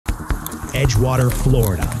Edgewater,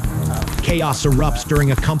 Florida. Chaos erupts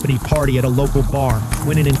during a company party at a local bar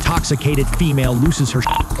when an intoxicated female loses her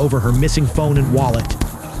over her missing phone and wallet.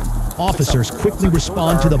 Officers quickly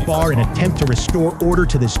respond to the bar and attempt to restore order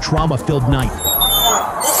to this trauma-filled night.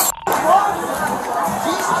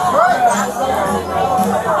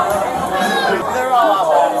 They're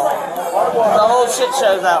all out back. The whole shit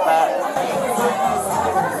show's out back.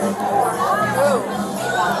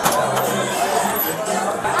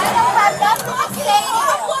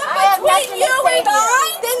 You and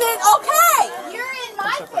I, then okay. You're in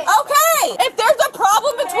my face. Okay. If there's a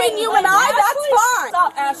problem between you and I, that's fine.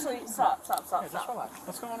 Stop, Ashley. Stop. Yeah, just relax.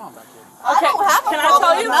 What's going on back here? Okay. Can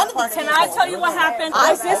I tell you what happened?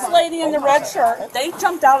 Was this lady in the red shirt? They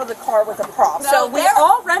jumped out of the car with a prop. So we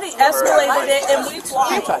already escalated it and we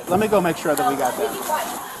fly. Let me go make sure that we got that.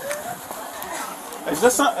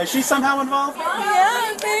 Is she somehow involved?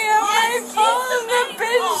 Yeah, they have my phone. The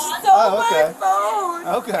bitch stole my phone.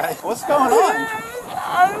 Okay. What's going on?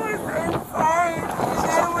 I was inside. I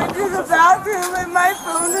went to the bathroom and my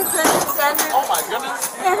phone was in the center. Oh my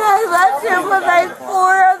goodness. And I left him with like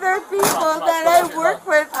 4 other people that I work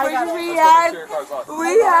with, which we had a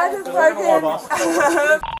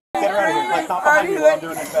fucking Get her out of here. Like, not behind you while I'm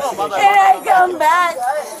doing an investigation. and I come back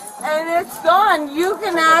and it's gone. You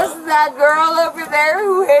can ask that girl over there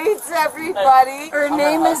who hates everybody. Her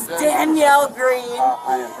name is Danielle Green.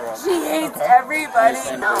 She hates everybody.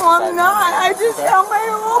 No, I'm not. I just found my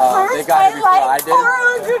whole purse. I like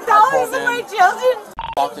 $400 of my children's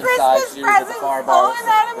Christmas presents falling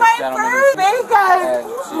out of my purse because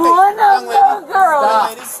one of the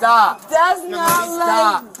girls does not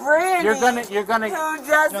like Brittany. You're gonna. Who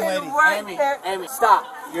doesn't work there. Amy, stop.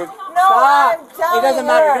 I'm telling It doesn't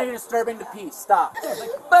matter. her. You're disturbing the peace. Stop.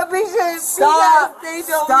 But because Stop. they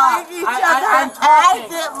don't Stop. like each other, I'm talking.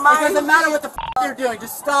 get my It doesn't matter what the they're doing.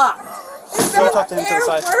 Just stop. Talk to him to the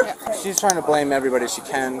side. She's trying to blame everybody she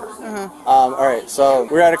can. All right, so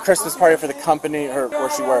we were at a Christmas party for the company, where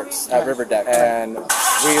she works at Riverdeck, and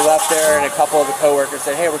we left there, and a couple of the coworkers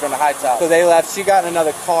said, "Hey, we're going to High Top." So they left. She got in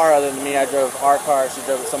another car other than me. I drove our car. She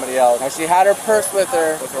drove with somebody else. Now she had her purse with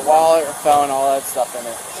her wallet, her phone, all that stuff in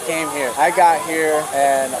it. She came here. I got here,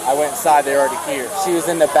 and I went inside. They were already here. She was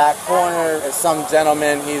in the back corner. There's some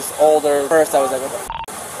gentleman. He's older. First, I was like, "What the f?"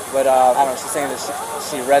 But I don't know, she's saying that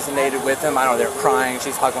she resonated with him. I don't know, they're crying,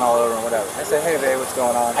 she's hugging all over and whatever. I said, "Hey babe, what's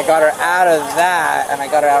going on?" I got her out of that, and I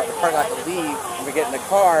got her out of the parking lot to leave, and we get in the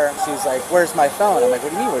car, and she's like, "Where's my phone?" I'm like,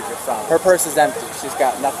 "What do you mean, where's your phone?" Her purse is empty, she's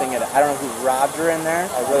got nothing in it. I don't know who robbed her in there.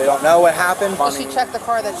 I really don't know what happened. Did she check the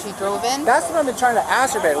car that she drove in? That's what I've been trying to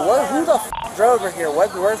ask her, babe. Who the f drove her here?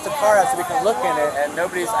 Where's the car at so we can look in it? And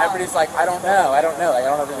everybody's like, I don't know. Like, I don't know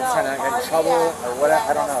if they're trying to get in trouble or what,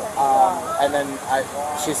 I don't know. And then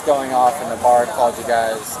she's going off in the bar, called you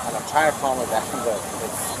guys, and I'm trying to calm her down, but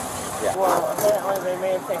it's, yeah. Well, apparently they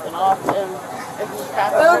may have taken off and it just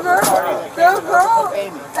happened. The girl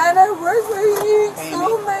that I work with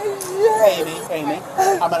stole my shit. Amy,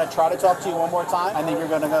 I'm going to try to talk to you one more time. I think you're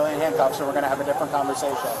going to go in handcuffs, so we're going to have a different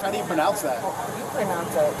conversation. How do you pronounce that? You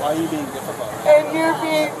pronounce it. Why are you being difficult? And you're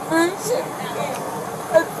being bullshit.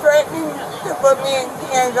 And threatening to put me in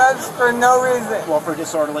handcuffs for no reason. Well, for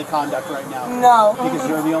disorderly conduct right now. No. Because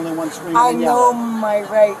you're the only one screaming I and know yelling. my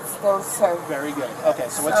rights, though, sir. Very good. Okay,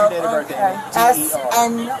 so what's your date of birth, Amy?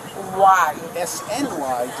 S-N-Y.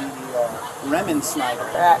 S-N-Y-D-E-R.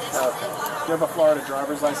 Remensnyder. Correct. Okay. Do you have a Florida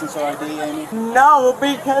driver's license or ID, Amy? No,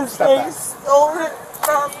 because they stole it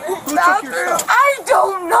from me. Who took your stuff? I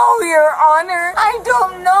don't know, Your Honor. I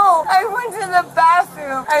don't know. I went to the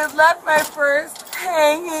bathroom. I left my purse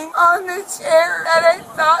hanging on the chair that I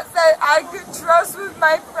thought that I could trust with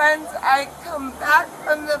my friends. I come back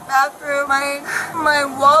from the bathroom. My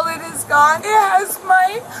wallet is gone. It has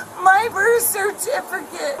my birth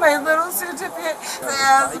certificate, my little certificate. It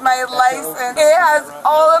has my license. It has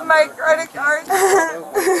all of my credit cards.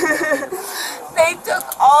 They took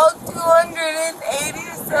all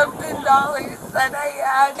 $280-something that I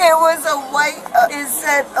had. It was a white, it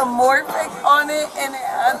said Amorphic on it, and it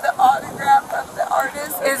had the autograph of the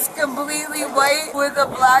artist. It's completely white with a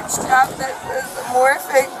black strap that says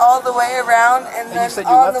Amorphic all the way around, and then you said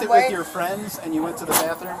you on left the it way. with your friends, and you went to the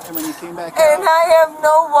bathroom, and when you came back And out... I have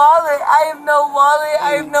no wallet. I have no wallet.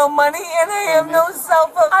 I have no money, and I have no cell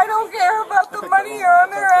phone. I don't care about the money, Your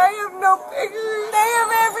Honor. I have no pictures. They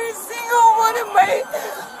have every single one of my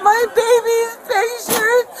baby's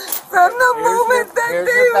pictures from the moment that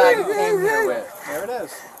they were Here. There it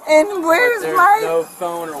is. And where's There's my no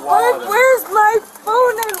phone or wallet. where's my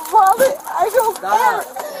phone and wallet? I don't care.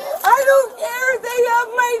 I don't care. They have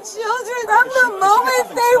my children from the moment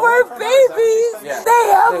they were babies. Yeah. They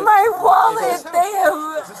have my wallet.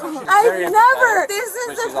 very I've empathetic, never. This is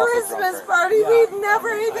but a she's also Christmas drunker. party. Yeah. We've never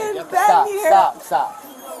even been Stop, here. stop.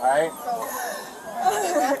 All right.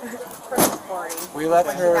 We let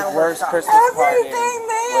her worst Christmas party Everything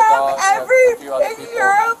they with have, all every a few other people.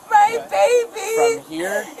 picture of my baby. From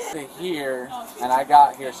here to here, and I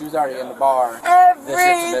got here. She was already in the bar. Every This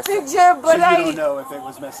shit's missing. picture, So but you I. don't know if it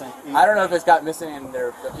was missing. I don't know if it's got missing in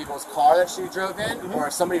the people's car that she drove in, or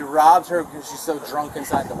if somebody robbed her because she's so drunk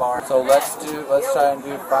inside the bar. So let's try and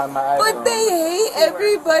find my iPhone. But they hate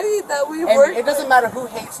everybody that we And work it doesn't matter who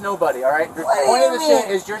hates nobody, all right? The What do point of you the shit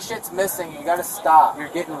mean? is your shit's missing. You gotta stop. You're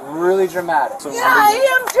getting really dramatic. So Yeah, I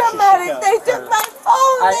am dramatic. They took my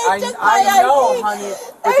phone. I They took my know, ID. honey,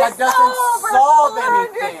 but They that doesn't stole solve over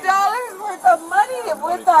anything. $400 worth of money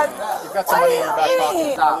with us. You've got some money in your back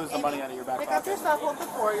pocket. Stop. Lose the money out of your back Pick up your pocket. stuff, hold the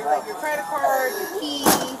door. Like your credit card, your key.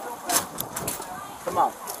 Come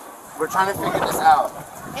on. We're trying to figure this out.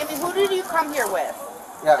 Amy, who did you come here with?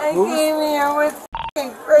 Yeah, I came here with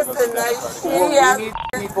Kristen. Well, we need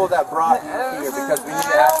people that brought you here because we need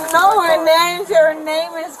to ask this. No, her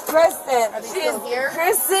name is Kristen. Are they She's still here?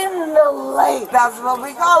 Kristen the Lake. That's what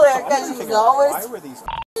we call her because she's Why always were these?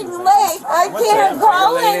 late. I can't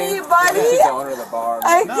call anybody. She's the owner of the bar.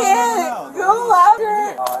 I No, can't no. go after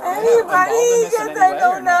anybody Involved in this in because any I way or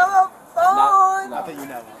don't no? have a phone. Not that you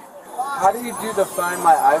know. How do you do the find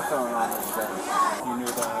my iPhone on this thing? You knew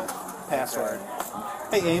the password.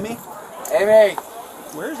 Hey, Amy. Amy!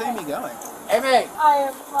 Where's Amy going? Amy! I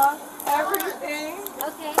have lost everything.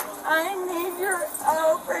 Okay. I need your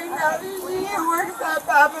help right now. She works at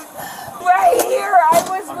the office. Right here, I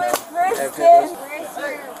was with Kristen.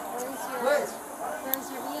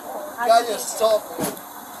 Where's your vehicle? Guy just stopped me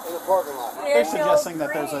in the parking lot. They're suggesting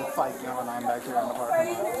that there's a fight going on back here in the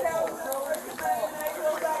parking lot.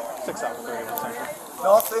 6 hours, 30 minutes.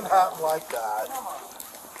 Nothing happened like that.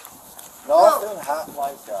 Nothing happened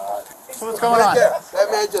like that. So what's going Right on? there.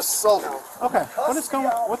 That man just assaulted me. Okay.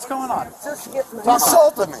 What's going on? He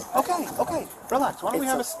assaulted me. Okay. Relax. Why don't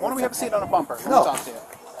we have a seat on a bumper? Let me No. talk to you.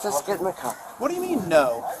 Just get in the car. What do you mean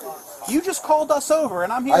no? You just called us over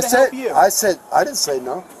and I'm here I to help said, you. I didn't say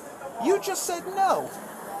no. You just said no.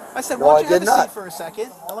 I said, No, why I don't you have did a seat not. for a second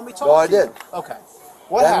and let me talk No, to I you. did. Okay.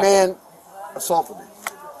 What That happened? man assaulted me.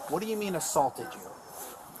 What do you mean assaulted you?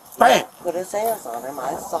 Bam! Put his hands on him.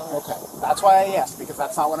 I saw it. Okay. That's why I asked, because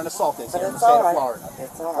that's not what an assault is But here in the it's state all of right. Florida.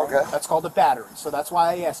 It's all right. Okay. That's called a battery. So that's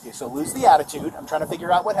why I asked you. So lose the attitude. I'm trying to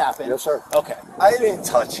figure out what happened. Yes, sir. Okay. I didn't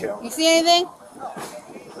touch him. You see anything?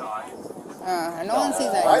 No one sees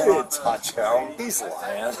I anything. didn't touch him. He's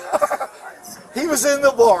lying. He was in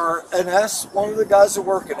the bar, and that's one of the guys that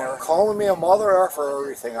work in there, calling me a mother for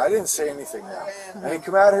everything. I didn't say anything now. And he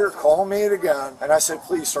come out here, called me it again, and I said,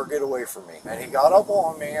 please, sir, get away from me. And he got up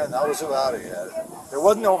on me, and that was about it. There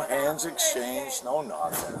wasn't no hands exchanged, no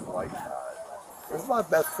nothing like that. It was my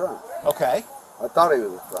best friend. Okay. I thought he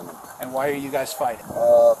was a friend. And why are you guys fighting?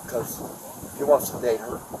 Because he wants to date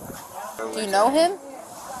her. Do you know him?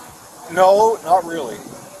 No, not really.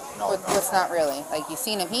 No, What's not really? Like you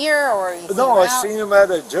seen him here or you seen no, him I out seen him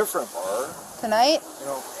at a different bar. tonight? You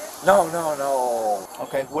know, no.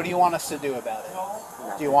 Okay. What do you want us to do about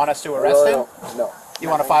it? Do you want us to arrest him? No. You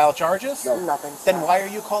want to file charges? No. Nothing. Then why are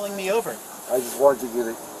you calling me over? I just wanted to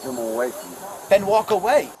get him away from you. Then walk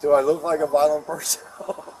away. Do I look like a violent person?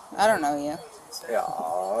 I don't know you. Yeah,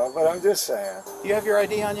 but I'm just saying. Do you have your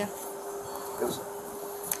ID on you? 'Cause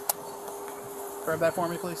Grab that for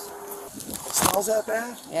me, please. it smells that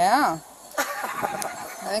bad? Yeah.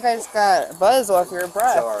 I think I just got a buzz off your It's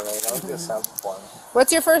breath. alright, I'm just having fun.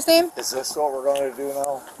 What's your first name? Is this what we're going to do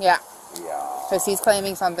now? Yeah. Yeah. Because he's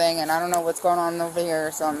claiming something and I don't know what's going on over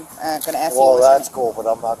here, so I'm going to ask Well, you. that's cool, but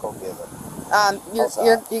I'm not going to give it.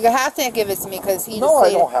 You have to give it to me because he No, just I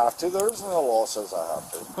stated. don't have to. There's no law says I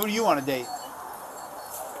have to. Who do you want to date?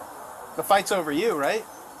 The fight's over you, right?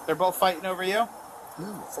 They're both fighting over you?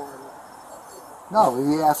 No,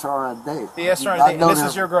 he asked her on a date. He asked her on a date, and this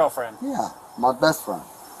is your girlfriend, Yeah, my best friend.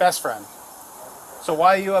 best friend. So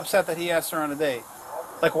why are you upset that he asked her on a date?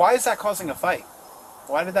 Like, why is that causing a fight?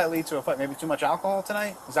 Why did that lead to a fight? Maybe too much alcohol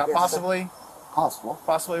tonight? Is that Yes, possibly Possible.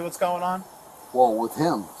 what's going on? Well, with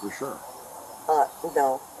him, for sure.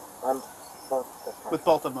 No. I'm both the front. With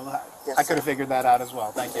both of them? Yes, I could have sir. figured that out as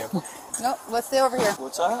well. Thank you. No, let's stay over here.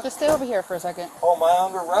 What's that? Just stay over here for a second. Oh, am I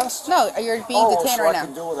under arrest? No, you're being detained so right I now.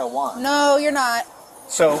 can do what I want. No, you're not.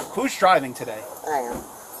 So, who's driving today? I am.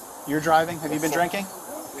 You're driving? Have you been drinking?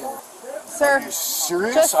 Sir, Are you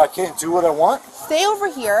serious? Just- I can't do what I want? stay over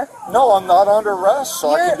here. No, I'm not under arrest, so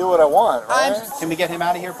I You're- can do what I want, right? I'm- Can we get him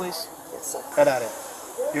out of here, please? Yes, sir. Get out of here.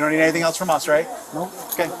 You don't need anything else from us, right? No.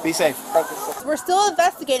 Okay, be safe. We're still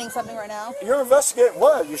investigating something right now. You're investigating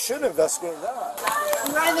what? You should investigate that.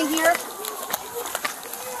 You got anything here?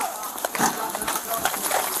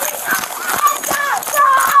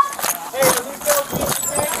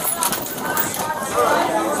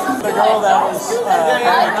 The girl that was. Nothing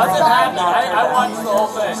happened. I watched the whole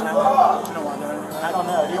thing. I don't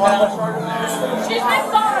know. Do you want to? She's been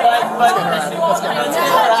fine. But let's get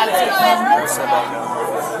her out of here. Kristen!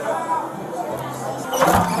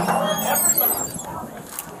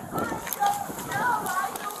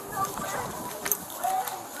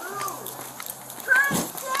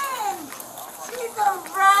 She's a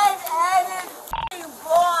red-headed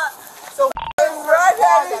boy. So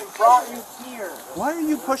red-headed. Brought you here. Why are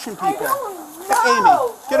you pushing people? Amy,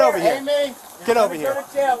 get over here. Amy, get over here.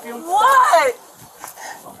 What?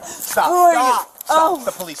 Stop. Who are you? Stop. Oh.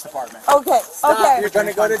 The police department. Okay, okay. You're going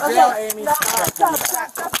to go to jail, Amy. Stop.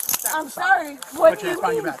 I'm sorry. What do you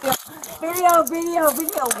mean? Video. What do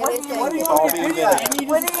you mean? What do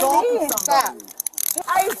you mean? Stop.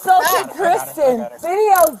 I assaulted Kristen.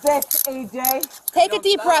 Video this, AJ. Take a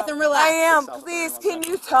deep breath and relax. I am. Please, can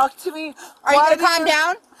you talk to me? Are you going to calm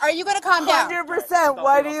down? Are you going to calm down? 100%.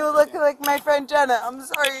 Why do you look like my friend Jenna? I'm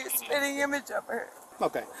sorry, spitting image of her.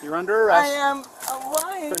 Okay, you're under arrest. I am.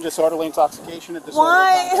 Why? For disorderly intoxication at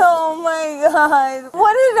Why? Oh my God.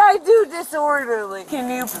 What did I do disorderly? Can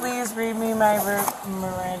you please read me my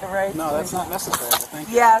Miranda rights? No, that's not necessary. Thank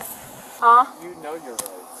you. Yes. Huh? You know you're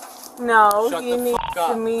right. No, Shut you the need fuck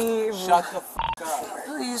up. to me. Shut the fuck up.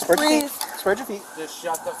 Please, Spread your please. feet. Spread your feet. Just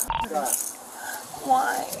shut the fuck up.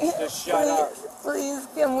 Why? Just shut up. Please,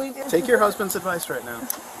 can we just... Take your husband's advice right now.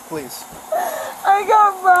 Please. I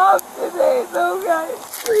got robbed today, though, guys.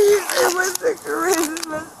 Please, it was a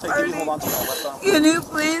Christmas party. Hold on to that. Let's Can you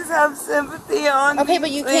please have sympathy on me? Okay,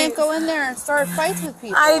 but you can't please? go in there and start fights with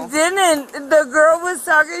people. I didn't. The girl was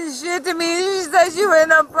talking shit to me. She said she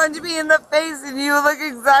went up punched me in the face, and you look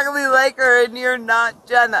exactly like her, and you're not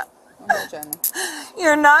Jenna. I'm not Jenna.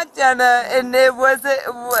 You're not Jenna, and it wasn't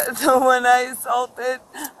the one I assaulted.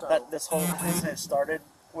 That this whole incident started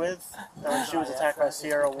with she was attacked by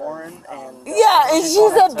Sierra Warren, and Yeah, and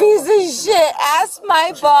she's a piece of shit. Ask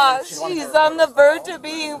my boss. She's on the verge of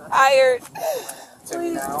being fired.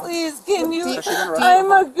 Please, can you? I'm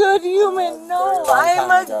a good human. No, I'm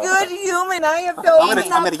a good human. I have to open up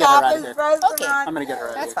Papa's restaurant. I'm going to get her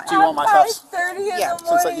out of here. That's fine. Do you want my cuffs? 5:30 in the Since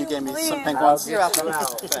morning, you gave me please. some pink ones. You're welcome.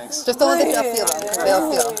 Thanks. Just don't let the feel them. They'll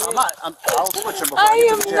feel them. I'll switch them before I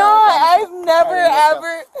get am to jail. not. I've never,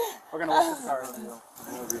 ever. We're going to walk the car.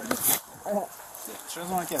 She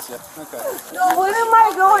doesn't want to kiss you. Okay. What am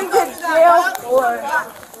I going to jail for?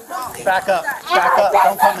 Back up. Back up.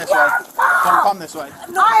 Don't come this way. Don't come this way.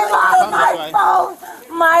 I'm on my phone,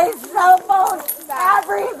 my cell phone,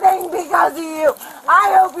 everything because of you.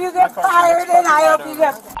 I hope you get fired and I hope you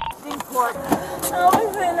get in court. I'm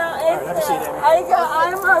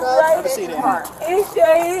a right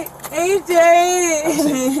AJ.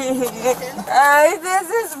 This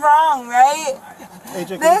is wrong, right?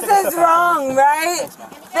 This is wrong, right?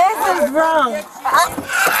 This is wrong.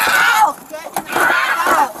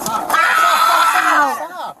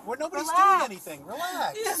 Nobody's doing anything.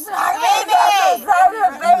 Relax. This is not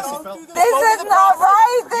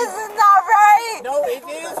right. This is not right. No, it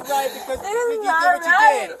is right because This you is did not what you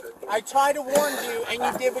right. did. I tried to warn you, and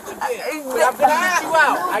you did what you did. But I'm gonna get you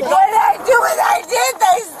out. What did I do? What I did?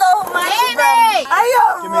 They stole money from me. I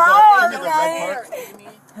got robbed.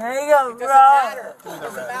 I got robbed.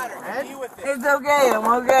 It's okay. I'm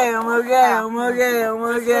okay. Relax.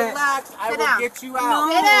 I will get you out.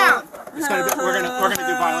 Get out. We're gonna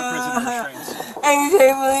do violent prison restraints. AJ,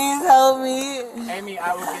 please help me. Amy, I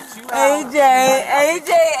will get you out.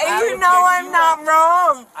 AJ, you know I'm not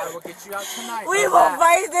wrong. I will get you out tonight. We will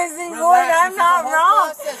fight this in court. I'm not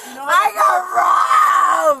wrong. I got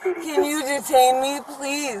robbed. Can you detain me,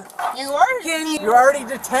 please? You're already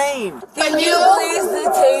detained. Can you please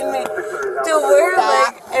detain me to where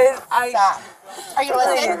Stop. Are you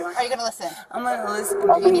gonna listen? Are you gonna listen? I'm gonna listen.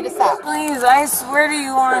 You need to stop. Please, I swear to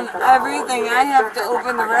you on everything. I have to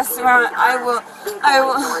open the restaurant. I will.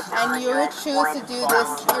 And you would choose to do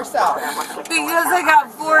this yourself. Because I got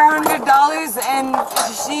 $400 and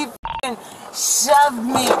she f***ing shoved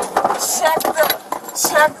me.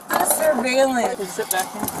 Check the surveillance. Sit back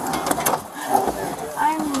here.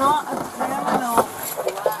 I'm not a criminal.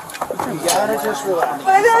 You gotta just relax.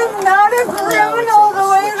 But I'm not a criminal the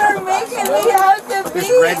way they're making me out to be.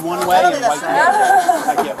 There's red one way and white the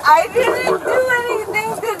other. I didn't do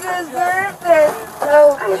anything to deserve this.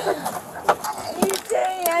 So, AJ,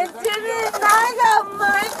 I didn't. I got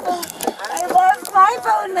my. I love my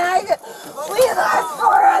phone now. We lost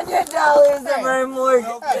 $400 of our mortgage.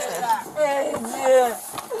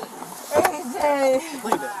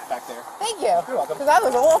 Leave it back there. Thank you. You're welcome. Because I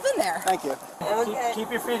was all up in there. Thank you. Okay.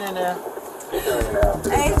 Keep your feet in there.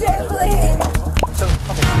 AJ, please. So,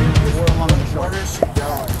 okay, we're along the shore. Where is she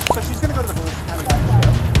going? So she's going to go to the Blue County Bank.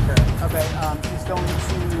 Okay, she's going to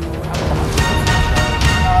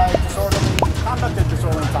disorderly conduct and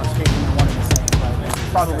disorderly intoxication are one and the same, but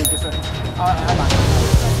probably just hang on.